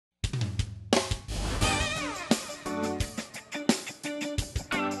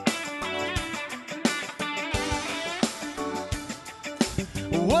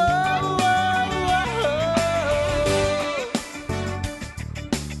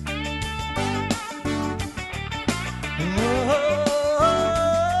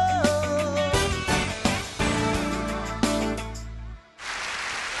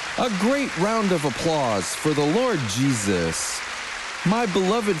great round of applause for the Lord Jesus. My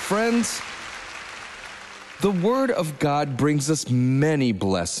beloved friends, the Word of God brings us many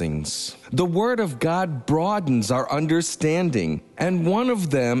blessings. The Word of God broadens our understanding, and one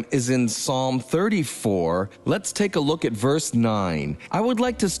of them is in Psalm 34. Let's take a look at verse 9. I would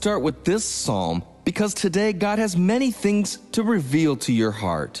like to start with this psalm because today God has many things to reveal to your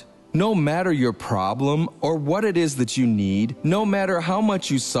heart. No matter your problem or what it is that you need, no matter how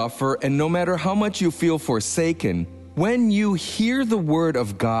much you suffer and no matter how much you feel forsaken, when you hear the Word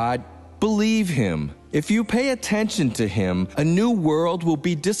of God, believe Him. If you pay attention to Him, a new world will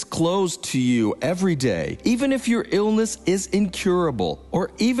be disclosed to you every day, even if your illness is incurable,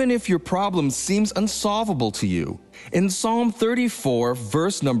 or even if your problem seems unsolvable to you. In Psalm 34,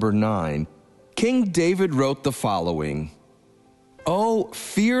 verse number 9, King David wrote the following: "Oh,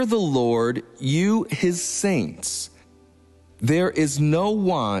 fear the Lord, you His saints. There is no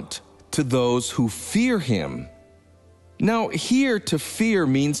want to those who fear Him." Now, here to fear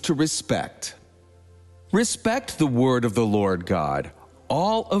means to respect. Respect the word of the Lord God,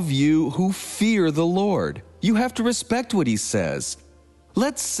 all of you who fear the Lord. You have to respect what He says.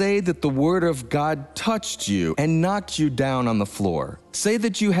 Let's say that the Word of God touched you and knocked you down on the floor. Say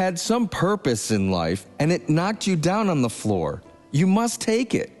that you had some purpose in life and it knocked you down on the floor. You must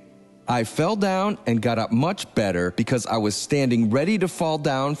take it. I fell down and got up much better because I was standing ready to fall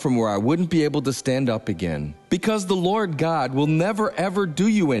down from where I wouldn't be able to stand up again. Because the Lord God will never ever do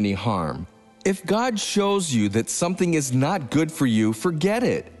you any harm. If God shows you that something is not good for you, forget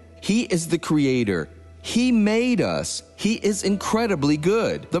it. He is the Creator. He made us. He is incredibly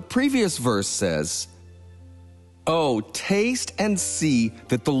good. The previous verse says, "Oh, taste and see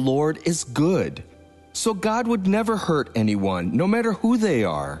that the Lord is good." So God would never hurt anyone, no matter who they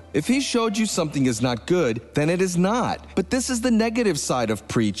are. If He showed you something is not good, then it is not. But this is the negative side of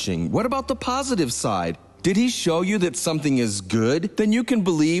preaching. What about the positive side? Did He show you that something is good? Then you can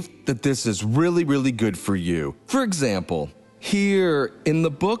believe that this is really, really good for you. For example, here in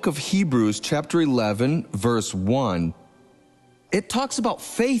the book of Hebrews, chapter 11, verse 1, it talks about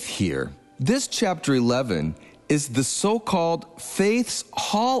faith here. This chapter 11 is the so-called Faith's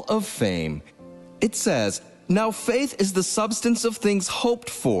Hall of Fame. It says, "Now faith is the substance of things hoped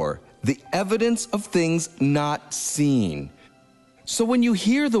for, the evidence of things not seen." So when you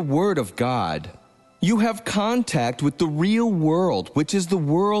hear the Word of God, you have contact with the real world, which is the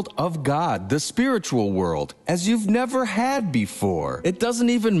world of God, the spiritual world, as you've never had before. It doesn't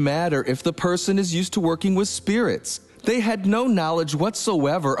even matter if the person is used to working with spirits. They had no knowledge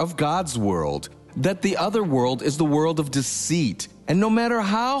whatsoever of God's world, that the other world is the world of deceit. And no matter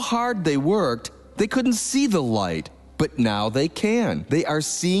how hard they worked, they couldn't see the light, but now they can. They are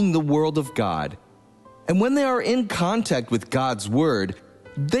seeing the world of God. And when they are in contact with God's Word,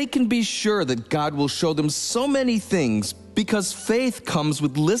 they can be sure that God will show them so many things because faith comes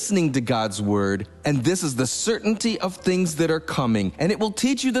with listening to God's Word, and this is the certainty of things that are coming, and it will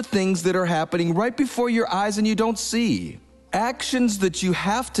teach you the things that are happening right before your eyes and you don't see. Actions that you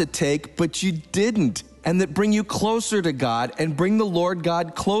have to take, but you didn't, and that bring you closer to God and bring the Lord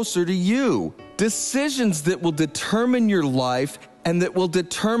God closer to you. Decisions that will determine your life and that will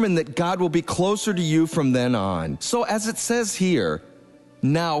determine that God will be closer to you from then on. So as it says here,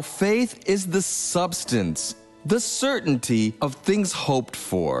 now faith is the substance, the certainty of things hoped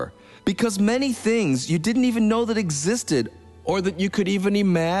for. Because many things you didn't even know that existed or that you could even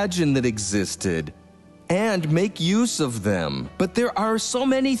imagine that existed. And make use of them. But there are so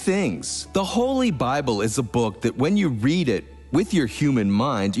many things. The Holy Bible is a book that when you read it with your human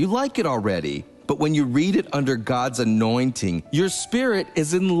mind, you like it already. But when you read it under God's anointing, your spirit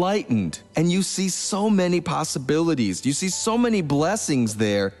is enlightened and you see so many possibilities. You see so many blessings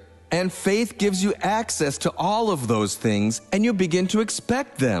there, and faith gives you access to all of those things, and you begin to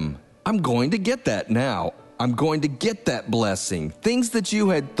expect them. I'm going to get that now. I'm going to get that blessing. Things that you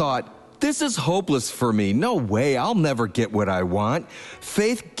had thought, this is hopeless for me. No way, I'll never get what I want.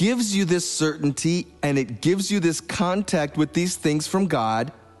 Faith gives you this certainty, and it gives you this contact with these things from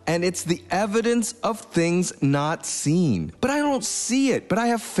God, and it's the evidence of things not seen. But I don't see it, but I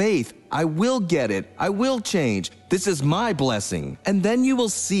have faith. I will get it. I will change. This is my blessing. And then you will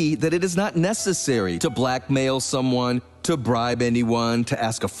see that it is not necessary to blackmail someone, to bribe anyone, to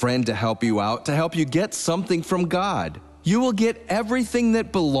ask a friend to help you out, to help you get something from God. You will get everything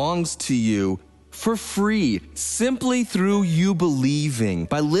that belongs to you for free, simply through you believing,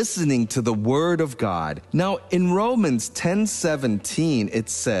 by listening to the Word of God. Now, in Romans 10:17, it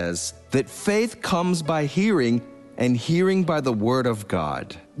says that faith comes by hearing, and hearing by the Word of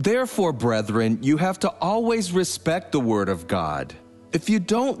God. Therefore, brethren, you have to always respect the Word of God. If you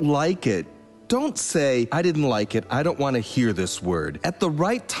don't like it, don't say, I didn't like it, I don't want to hear this word. At the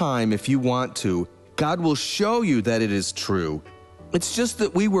right time, if you want to, God will show you that it is true. It's just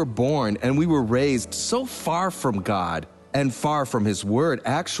that we were born and we were raised so far from God and far from His Word,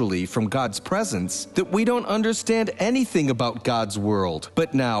 actually, from God's presence, that we don't understand anything about God's world.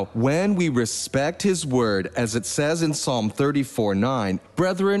 But now, when we respect His Word, as it says in Psalm 34:9,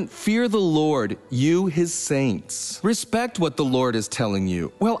 brethren, fear the Lord, you His saints. Respect what the Lord is telling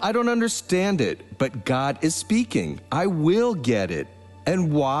you. Well, I don't understand it, but God is speaking. I will get it.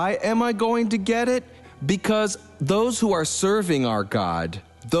 And why am I going to get it? Because those who are serving our God,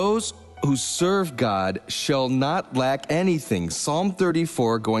 those who serve God shall not lack anything. Psalm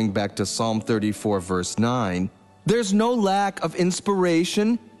 34, going back to Psalm 34, verse 9. There's no lack of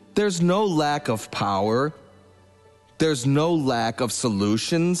inspiration. There's no lack of power. There's no lack of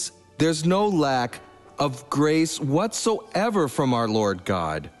solutions. There's no lack of grace whatsoever from our Lord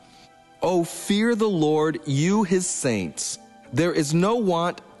God. Oh, fear the Lord, you His saints. There is no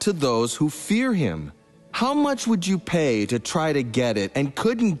want to those who fear Him. How much would you pay to try to get it and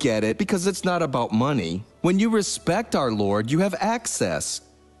couldn't get it because it's not about money? When you respect our Lord, you have access.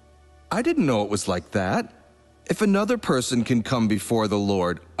 I didn't know it was like that. If another person can come before the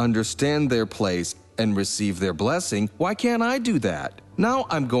Lord, understand their place, and receive their blessing, why can't I do that? Now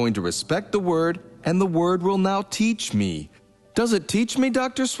I'm going to respect the Word, and the Word will now teach me. Does it teach me,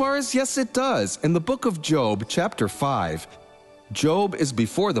 Dr. Suarez? Yes, it does. In the book of Job, chapter 5, Job is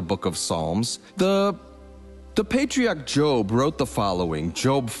before the book of Psalms. The patriarch Job wrote the following,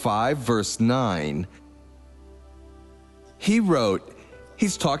 Job 5, verse 9. He wrote,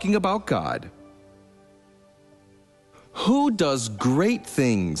 he's talking about God. Who does great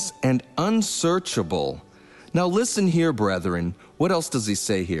things and unsearchable? Now listen here, brethren. What else does he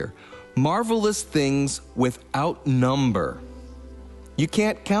say here? Marvelous things without number. You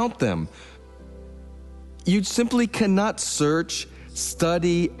can't count them. You simply cannot search,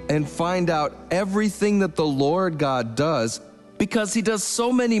 study, and find out everything that the Lord God does, because He does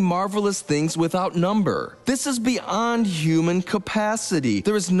so many marvelous things without number. This is beyond human capacity.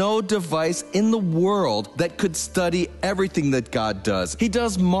 There is no device in the world that could study everything that God does. He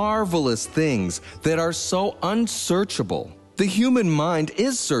does marvelous things that are so unsearchable. The human mind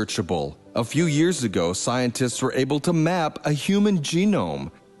is searchable. A few years ago, scientists were able to map a human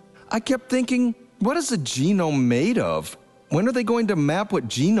genome. I kept thinking, what is a genome made of? When are they going to map what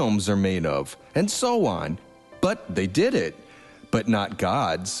genomes are made of? And so on. But they did it, but not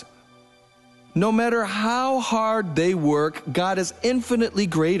God's. No matter how hard they work, God is infinitely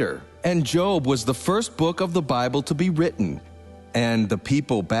greater. And Job was the first book of the Bible to be written. And the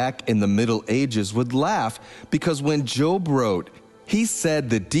people back in the Middle Ages would laugh because when Job wrote, he said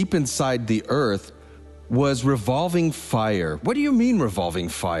that deep inside the earth was revolving fire. What do you mean revolving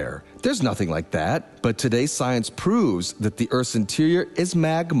fire? There's nothing like that. But today science proves that the Earth's interior is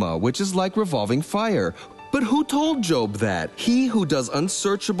magma, which is like revolving fire. But who told Job that? He who does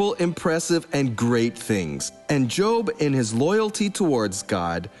unsearchable, impressive, and great things. And Job, in his loyalty towards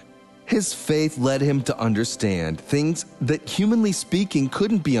God, his faith led him to understand things that, humanly speaking,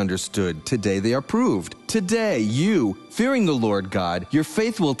 couldn't be understood. Today they are proved. Today, you, fearing the Lord God, your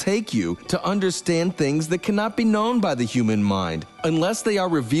faith will take you to understand things that cannot be known by the human mind, unless they are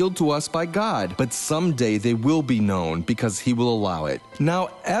revealed to us by God. But someday they will be known because He will allow it. Now,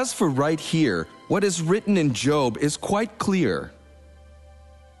 as for right here, what is written in Job is quite clear.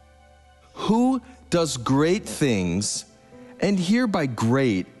 Who does great things, and here by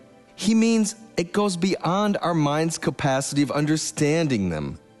great, He means it goes beyond our mind's capacity of understanding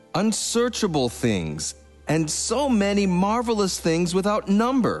them. Unsearchable things, and so many marvelous things without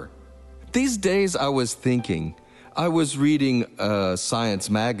number. These days I was thinking, I was reading Science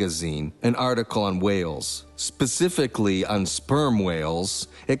magazine, an article on whales, specifically on sperm whales,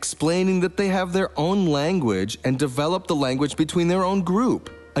 explaining that they have their own language and develop the language between their own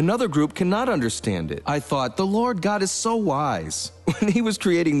group. Another group cannot understand it. I thought, the Lord God is so wise. When He was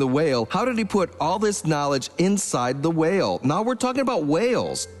creating the whale, how did He put all this knowledge inside the whale? Now we're talking about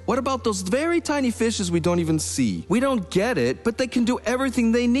whales. What about those very tiny fishes we don't even see? We don't get it, but they can do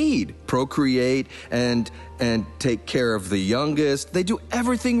everything they need. Procreate and take care of the youngest. They do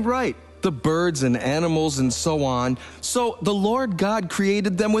everything right. The birds and animals and so on. So the Lord God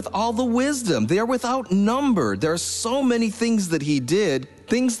created them with all the wisdom. They are without number. There are so many things that He did,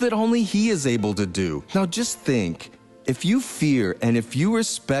 things that only He is able to do. Now just think, if you fear and if you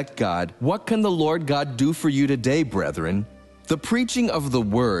respect God, what can the Lord God do for you today, brethren? The preaching of the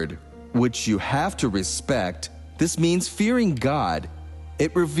Word, which you have to respect, this means fearing God.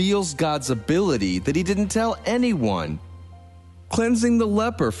 It reveals God's ability that He didn't tell anyone. Cleansing the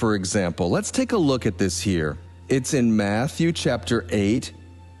leper, for example. Let's take a look at this here. It's in Matthew chapter 8,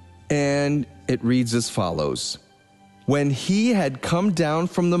 and it reads as follows. When he had come down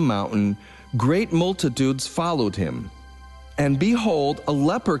from the mountain, great multitudes followed him. And behold, a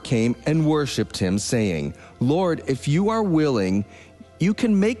leper came and worshipped him, saying, Lord, if you are willing, you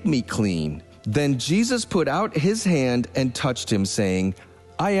can make me clean. Then Jesus put out his hand and touched him, saying,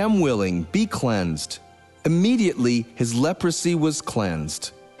 I am willing, be cleansed. Immediately his leprosy was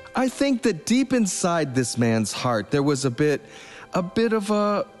cleansed. I think that deep inside this man's heart there was a bit of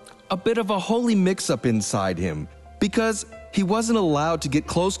a holy mix-up inside him, because he wasn't allowed to get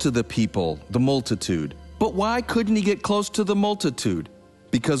close to the people, the multitude. But why couldn't he get close to the multitude?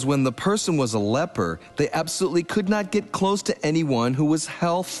 Because when the person was a leper, they absolutely could not get close to anyone who was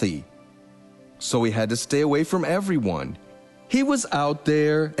healthy. So he had to stay away from everyone. He was out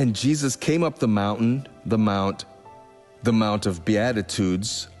there, and Jesus came up the mountain, the Mount of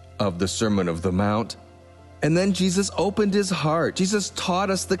Beatitudes of the Sermon of the Mount. And then Jesus opened his heart. Jesus taught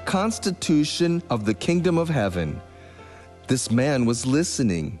us the constitution of the kingdom of heaven. This man was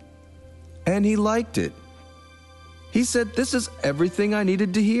listening, and he liked it. He said, this is everything I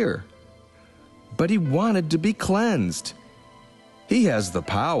needed to hear. But he wanted to be cleansed. He has the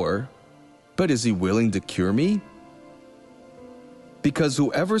power, but is he willing to cure me? Because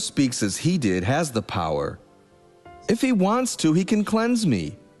whoever speaks as he did has the power. If he wants to, he can cleanse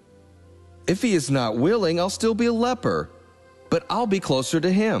me. If he is not willing, I'll still be a leper, but I'll be closer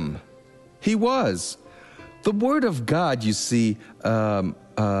to him. He was. The Word of God, you see,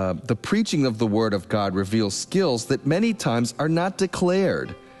 the preaching of the Word of God reveals skills that many times are not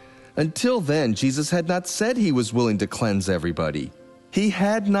declared. Until then, Jesus had not said he was willing to cleanse everybody. He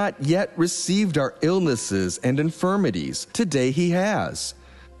had not yet received our illnesses and infirmities. Today he has.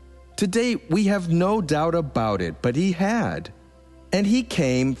 Today we have no doubt about it, but he had. And he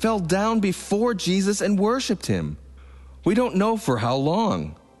came, fell down before Jesus and worshiped him. We don't know for how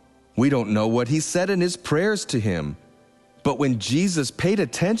long. We don't know what he said in his prayers to him. But when Jesus paid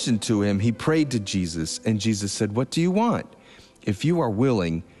attention to him, he prayed to Jesus, and Jesus said, what do you want? If you are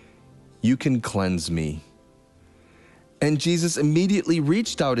willing, you can cleanse me. And Jesus immediately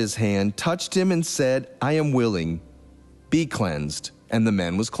reached out his hand, touched him, and said, I am willing, be cleansed. And the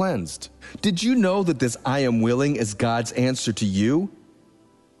man was cleansed. Did you know that this I am willing is God's answer to you?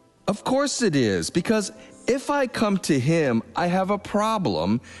 Of course it is, because if I come to him, I have a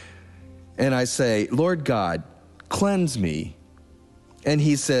problem, and I say, Lord God, cleanse me, and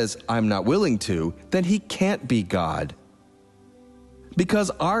he says, I'm not willing to, then he can't be God. Because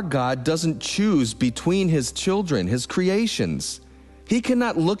our God doesn't choose between his children, his creations. He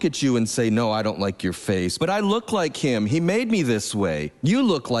cannot look at you and say, no, I don't like your face, but I look like him. He made me this way. You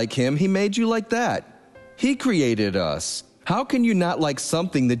look like him. He made you like that. He created us. How can you not like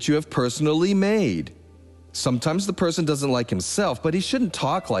something that you have personally made? Sometimes the person doesn't like himself, but he shouldn't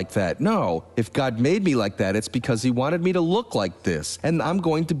talk like that. No, if God made me like that, it's because he wanted me to look like this, and I'm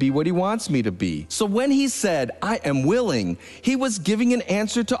going to be what he wants me to be. So when he said, I am willing, he was giving an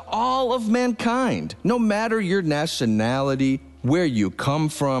answer to all of mankind. No matter your nationality, where you come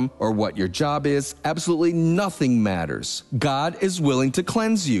from, or what your job is, absolutely nothing matters. God is willing to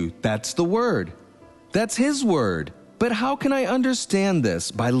cleanse you. That's the word. That's his word. But how can I understand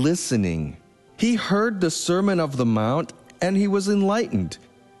this? By listening. He heard the Sermon of the Mount, and he was enlightened.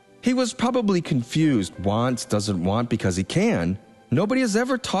 He was probably confused. Wants, doesn't want because he can. Nobody has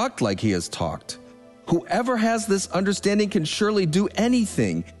ever talked like he has talked. Whoever has this understanding can surely do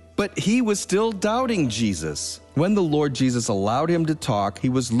anything. But he was still doubting Jesus. When the Lord Jesus allowed him to talk, he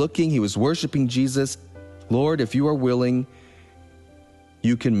was looking, he was worshiping Jesus. Lord, if you are willing,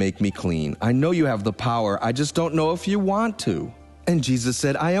 you can make me clean. I know you have the power. I just don't know if you want to. And Jesus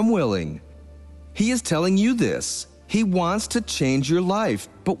said, I am willing. He is telling you this. He wants to change your life.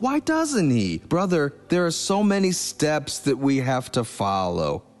 But why doesn't he? Brother, there are so many steps that we have to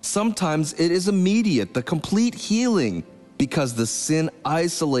follow. Sometimes it is immediate, the complete healing, because the sin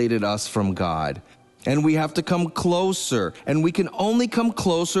isolated us from God. And we have to come closer, and we can only come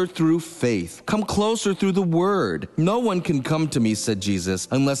closer through faith. Come closer through the Word. No one can come to me, said Jesus,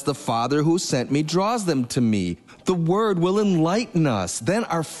 unless the Father who sent me draws them to me. The Word will enlighten us. Then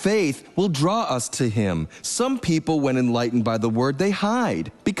our faith will draw us to Him. Some people, when enlightened by the Word, they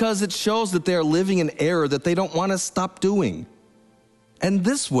hide because it shows that they are living in error that they don't want to stop doing. And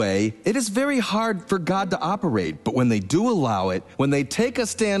this way, it is very hard for God to operate. But when they do allow it, when they take a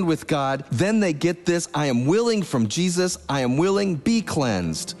stand with God, then they get this, I am willing from Jesus, I am willing, be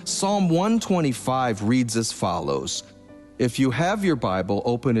cleansed. Psalm 125 reads as follows. If you have your Bible,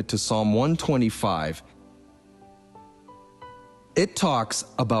 open it to Psalm 125. It talks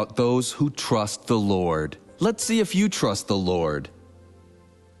about those who trust the Lord. Let's see if you trust the Lord.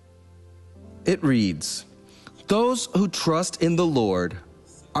 It reads, "Those who trust in the Lord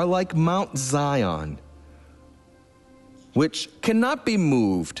are like Mount Zion, which cannot be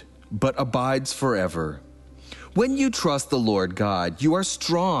moved, but abides forever." When you trust the Lord God, you are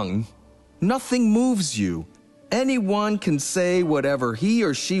strong. Nothing moves you. Anyone can say whatever he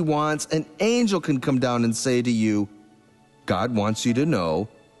or she wants. An angel can come down and say to you, God wants you to know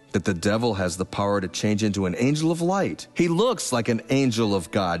that the devil has the power to change into an angel of light. He looks like an angel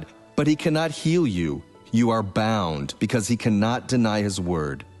of God, but he cannot heal you. You are bound because he cannot deny his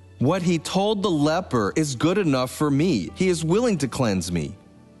word. What he told the leper is good enough for me. He is willing to cleanse me.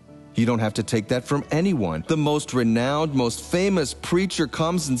 You don't have to take that from anyone. The most renowned, most famous preacher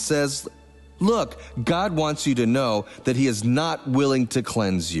comes and says, look, God wants you to know that he is not willing to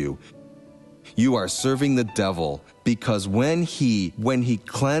cleanse you. You are serving the devil because when he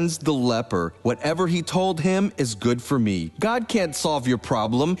cleansed the leper, whatever he told him is good for me. God can't solve your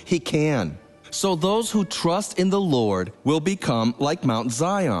problem. He can. So those who trust in the Lord will become like Mount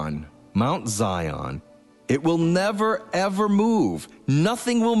Zion. Mount Zion. It will never, ever move.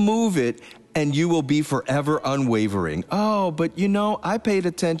 Nothing will move it, and you will be forever unwavering. Oh, but I paid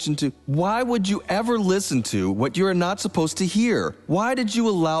attention to. Why would you ever listen to what you are not supposed to hear? Why did you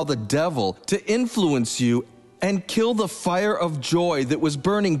allow the devil to influence you and kill the fire of joy that was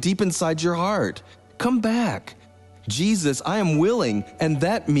burning deep inside your heart? Come back. Jesus, I am willing, and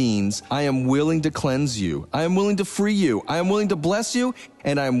that means I am willing to cleanse you. I am willing to free you. I am willing to bless you,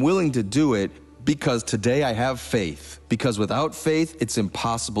 and I am willing to do it because today I have faith. Because without faith, it's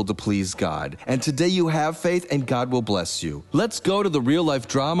impossible to please God. And today you have faith, and God will bless you. Let's go to the real-life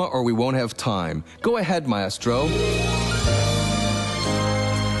drama, or we won't have time. Go ahead, Maestro.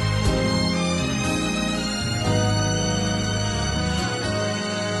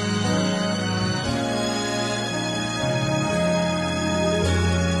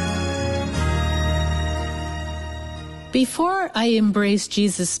 Before I embraced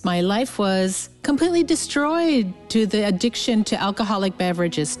Jesus, my life was completely destroyed to the addiction to alcoholic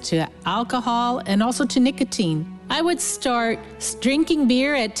beverages, to alcohol, and also to nicotine. I would start drinking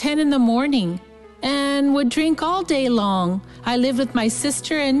beer at 10 in the morning and would drink all day long. I lived with my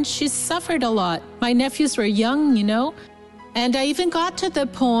sister and she suffered a lot. My nephews were young, and I even got to the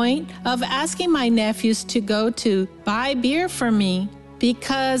point of asking my nephews to go to buy beer for me,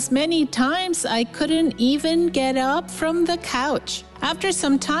 because many times I couldn't even get up from the couch. After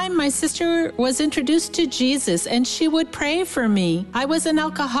some time, my sister was introduced to Jesus and she would pray for me. I was an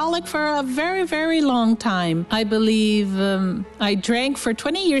alcoholic for a very, very long time. I believe I drank for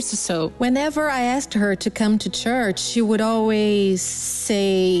 20 years or so. Whenever I asked her to come to church, she would always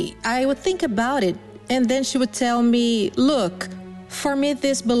say, I would think about it. And then she would tell me, look, for me,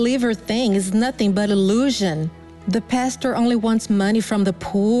 this believer thing is nothing but illusion. The pastor only wants money from the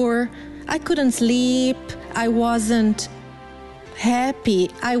poor. I couldn't sleep. I wasn't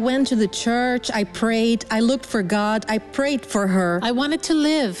happy. I went to the church. I prayed. I looked for God. I prayed for her. I wanted to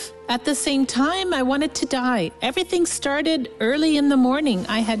live. At the same time, I wanted to die. Everything started early in the morning.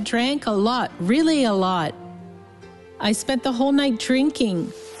 I had drank a lot, really a lot. I spent the whole night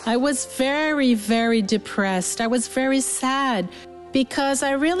drinking. I was very, very depressed. I was very sad, because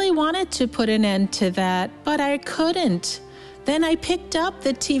I really wanted to put an end to that, but I couldn't. Then I picked up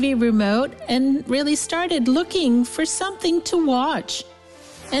the TV remote and really started looking for something to watch.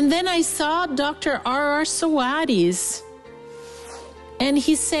 And then I saw Dr. R.R. Sawadi's. And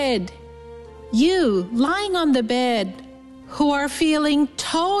he said, you lying on the bed who are feeling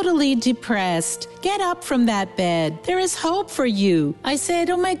totally depressed, get up from that bed. There is hope for you. I said,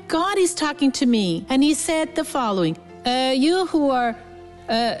 oh my God, he's talking to me. And he said the following, we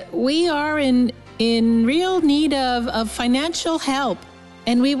are in real need of financial help,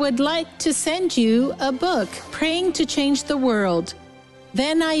 and we would like to send you a book, Praying to Change the World.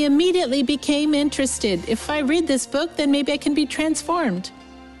 Then I immediately became interested. If I read this book, then maybe I can be transformed.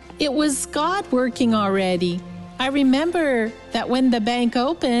 It was God working already. I remember that when the bank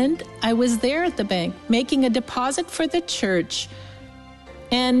opened, I was there at the bank, making a deposit for the church.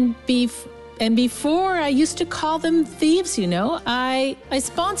 And before, I used to call them thieves, I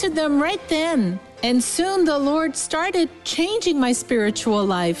sponsored them right then. And soon the Lord started changing my spiritual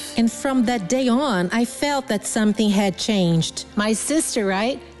life. And from that day on, I felt that something had changed. My sister,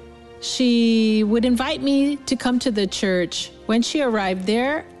 right? She would invite me to come to the church. When she arrived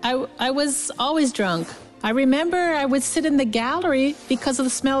there, I was always drunk. I remember I would sit in the gallery because of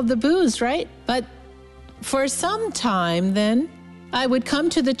the smell of the booze, right? But for some time then, I would come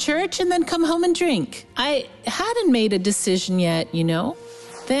to the church and then come home and drink. I hadn't made a decision yet, you know.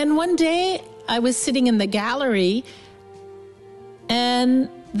 Then one day I was sitting in the gallery, and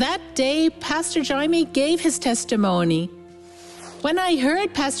that day Pastor Jaime gave his testimony. When I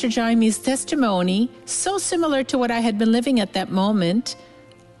heard Pastor Jaime's testimony, so similar to what I had been living at that moment,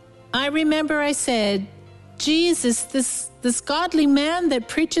 I remember I said, Jesus, this godly man that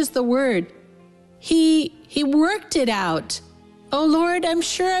preaches the word, he worked it out. Oh Lord, I'm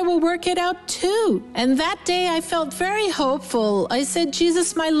sure I will work it out too. And that day I felt very hopeful. I said,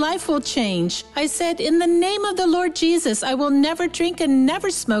 Jesus, my life will change. I said, in the name of the Lord Jesus, I will never drink and never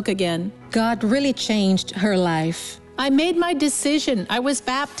smoke again. God really changed her life. I made my decision. I was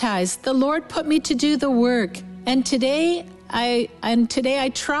baptized. The Lord put me to do the work. And today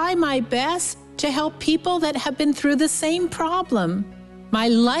I try my best to help people that have been through the same problem. My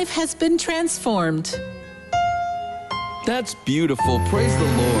life has been transformed. That's beautiful. Praise the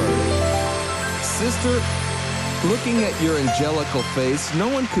Lord. Sister, looking at your angelical face, no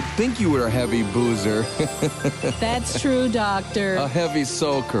one could think you were a heavy boozer. That's true, Doctor. A heavy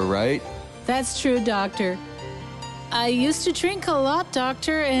soaker, right? That's true, Doctor. I used to drink a lot,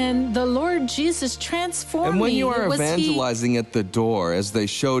 Doctor, and the Lord Jesus transformed me. And when you are evangelizing at the door, as they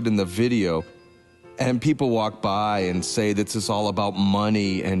showed in the video, and people walk by and say this is all about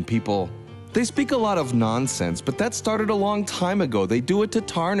money, and people, they speak a lot of nonsense, but that started a long time ago. They do it to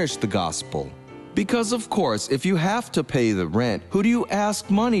tarnish the gospel. Because, of course, if you have to pay the rent, who do you ask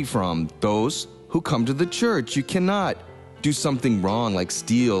money from? Those who come to the church. You cannot do something wrong like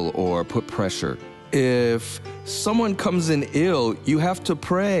steal or put pressure. If someone comes in ill, you have to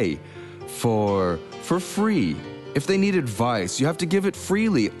pray for free. If they need advice, you have to give it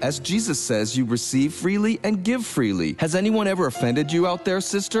freely. As Jesus says, you receive freely and give freely. Has anyone ever offended you out there,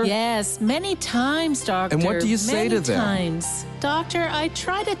 sister? Yes, many times, Doctor. And what do you say to them? Many times. Doctor, I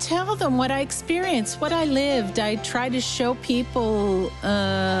try to tell them what I experienced, what I lived. I try to show people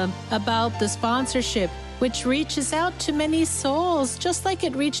about the sponsorship, which reaches out to many souls, just like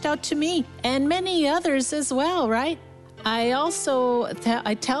it reached out to me, and many others as well, right? I also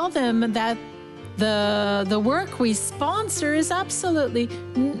I tell them that the work we sponsor is absolutely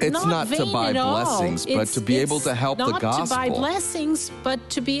not vain to buy at all. blessings, but to be able to help the gospel. Not to buy blessings, but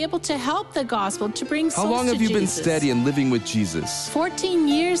to be able to help the gospel, to bring souls to Jesus. How long have you been steady and living with Jesus? 14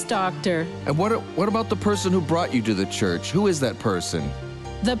 years, Doctor. And what about the person who brought you to the church? Who is that person?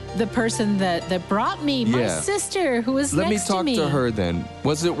 The person that brought me, my sister, who is next to me. Let me talk to her then.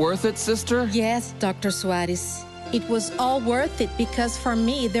 Was it worth it, sister? Yes, Dr. Suarez. It was all worth it because for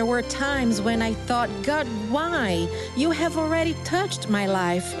me, there were times when I thought, God, why? You have already touched my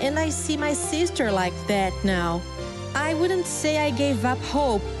life, and I see my sister like that now. I wouldn't say I gave up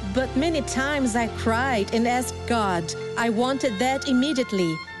hope, but many times I cried and asked God. I wanted that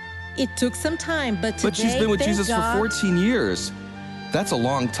immediately. It took some time, but today, But she's been with Jesus for 14 years. That's a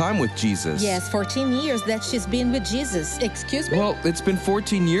long time with Jesus. Yes, 14 years that she's been with Jesus. Excuse me? Well, it's been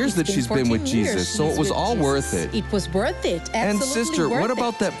 14 years that she's been with Jesus, so it was all worth it. It was worth it. Absolutely. And sister, what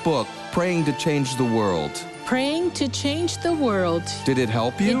about that book, Praying to Change the World? Praying to Change the World. Did it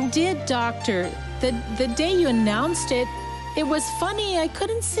help you? It did, Doctor. The day you announced it, it was funny. I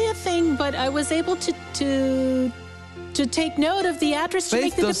couldn't see a thing, but I was able to take note of the address to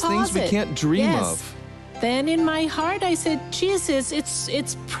make the deposit. Faith does things we can't dream of. Then in my heart, I said, Jesus,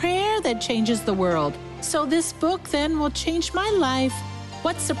 it's prayer that changes the world. So this book then will change my life.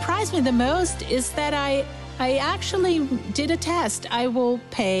 What surprised me the most is that I actually did a test. I will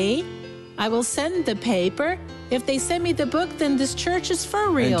pay. I will send the paper. If they send me the book, then this church is for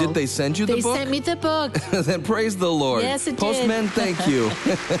real. And did they send you the book? They sent me the book. Then praise the Lord. Yes, it Postman, did. thank you.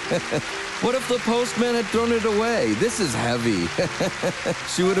 What if the postman had thrown it away? This is heavy.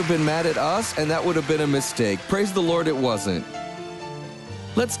 She would have been mad at us, and that would have been a mistake. Praise the Lord, it wasn't.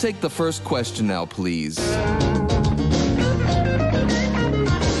 Let's take the first question now, please.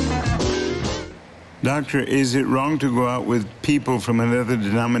 Doctor, is it wrong to go out with people from another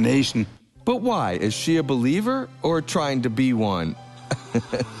denomination? But why? Is she a believer or trying to be one?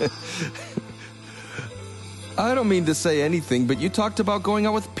 I don't mean to say anything, but you talked about going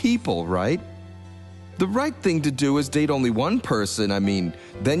out with people, right? The right thing to do is date only one person,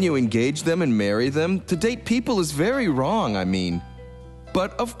 then you engage them and marry them. To date people is very wrong,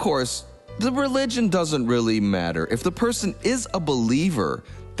 But of course, the religion doesn't really matter. If the person is a believer,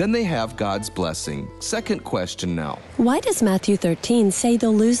 then they have God's blessing. Second question now. Why does Matthew 13 say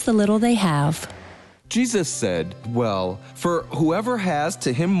they'll lose the little they have? Jesus said, well, for whoever has,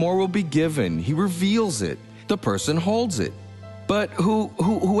 to him more will be given. He reveals it. The person holds it. But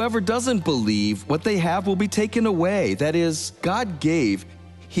whoever doesn't believe, what they have will be taken away. That is, God gave.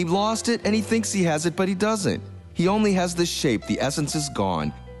 He lost it and he thinks he has it, but he doesn't. He only has the shape. The essence is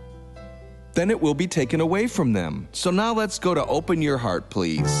gone. Then it will be taken away from them. So now let's go to Open Your Heart,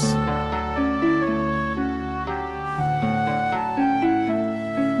 please.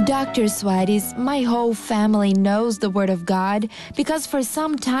 Dr. Swadis, my whole family knows the Word of God because for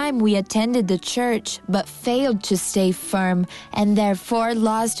some time we attended the church but failed to stay firm and therefore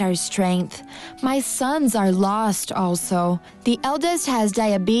lost our strength. My sons are lost also. The eldest has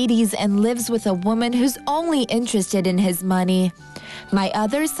diabetes and lives with a woman who's only interested in his money. My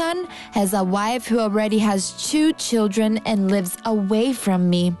other son has a wife who already has 2 children and lives away from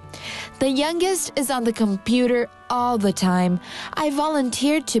me. The youngest is on the computer all the time. I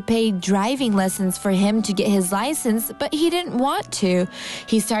volunteered to pay driving lessons for him to get his license, but he didn't want to.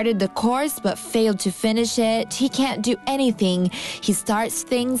 He started the course but failed to finish it. He can't do anything. He starts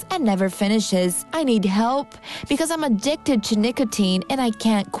things and never finishes. I need help because I'm addicted to nicotine and I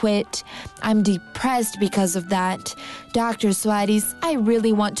can't quit. I'm depressed because of that. Dr. Swadis, I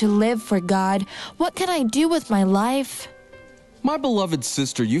really want to live for God. What can I do with my life? My beloved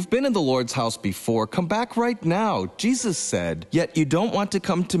sister, you've been in the Lord's house before. Come back right now. Jesus said, yet you don't want to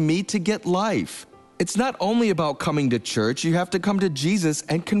come to me to get life. It's not only about coming to church. You have to come to Jesus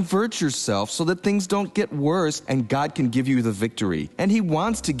and convert yourself so that things don't get worse and God can give you the victory. And He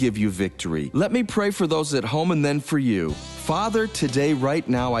wants to give you victory. Let me pray for those at home and then for you. Father, today, right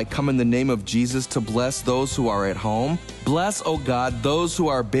now, I come in the name of Jesus to bless those who are at home. Bless, oh God, those who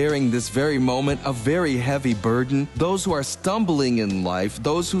are bearing this very moment a very heavy burden, those who are stumbling in life,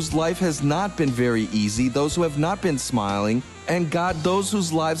 those whose life has not been very easy, those who have not been smiling, and God, those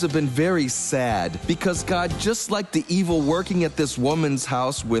whose lives have been very sad. Because God, just like the evil working at this woman's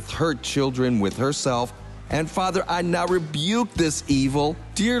house with her children, with herself, and Father, I now rebuke this evil.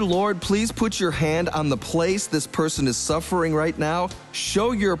 Dear Lord, please put your hand on the place this person is suffering right now.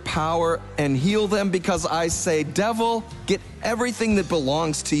 Show your power and heal them, because I say, devil, get everything that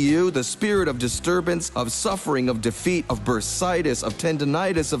belongs to you, the spirit of disturbance, of suffering, of defeat, of bursitis, of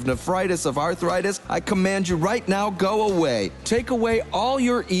tendinitis, of nephritis, of arthritis. I command you right now, go away. Take away all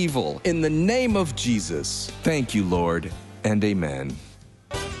your evil in the name of Jesus. Thank you, Lord, and amen.